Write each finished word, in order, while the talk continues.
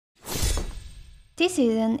This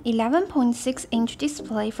is an 11.6-inch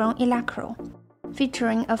display from Electro,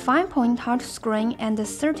 featuring a 5-point touchscreen and a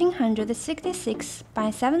 1366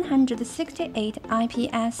 by 768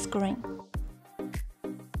 IPS screen.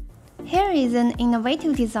 Here is an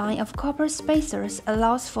innovative design of copper spacers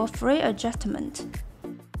allows for free adjustment.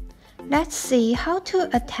 Let's see how to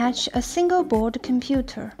attach a single-board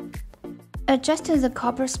computer. Adjust the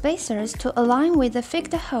copper spacers to align with the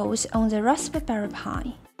fixed holes on the Raspberry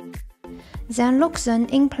Pi. Then lock them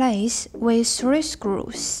in place with 3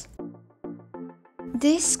 screws.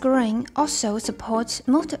 This screen also supports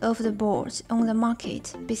most of the boards on the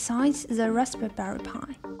market besides the Raspberry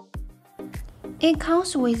Pi. It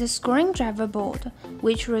comes with a screen driver board,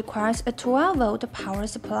 which requires a 12-volt power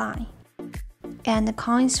supply, and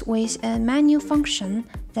comes with a menu function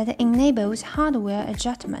that enables hardware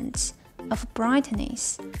adjustments of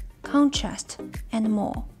brightness, contrast, and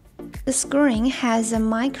more. The screen has a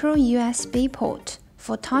micro USB port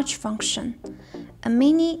for touch function, a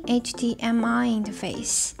mini HDMI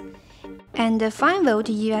interface, and a 5-volt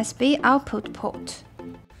USB output port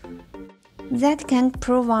that can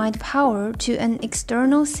provide power to an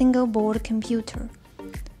external single-board computer.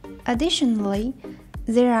 Additionally,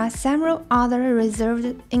 there are several other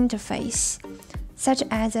reserved interfaces, such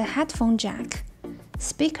as a headphone jack,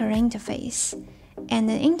 speaker interface, and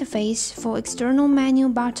an interface for external menu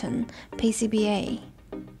button PCBA.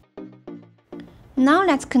 Now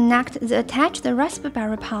let's connect the attached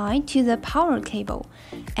Raspberry Pi to the power cable,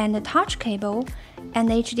 and the touch cable, and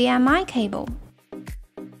HDMI cable.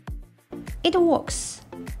 It works.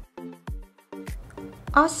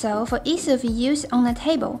 Also, for ease of use on the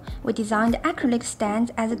table, we designed acrylic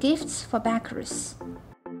stands as gifts for backers.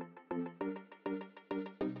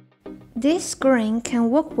 This screen can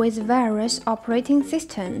work with various operating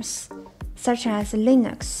systems, such as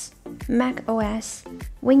Linux, Mac OS,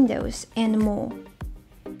 Windows, and more.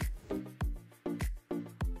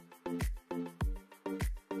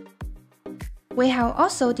 We have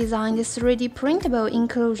also designed a 3D printable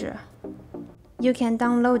enclosure. You can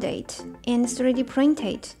download it and 3D print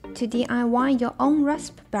it to DIY your own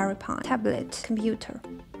Raspberry Pi tablet computer.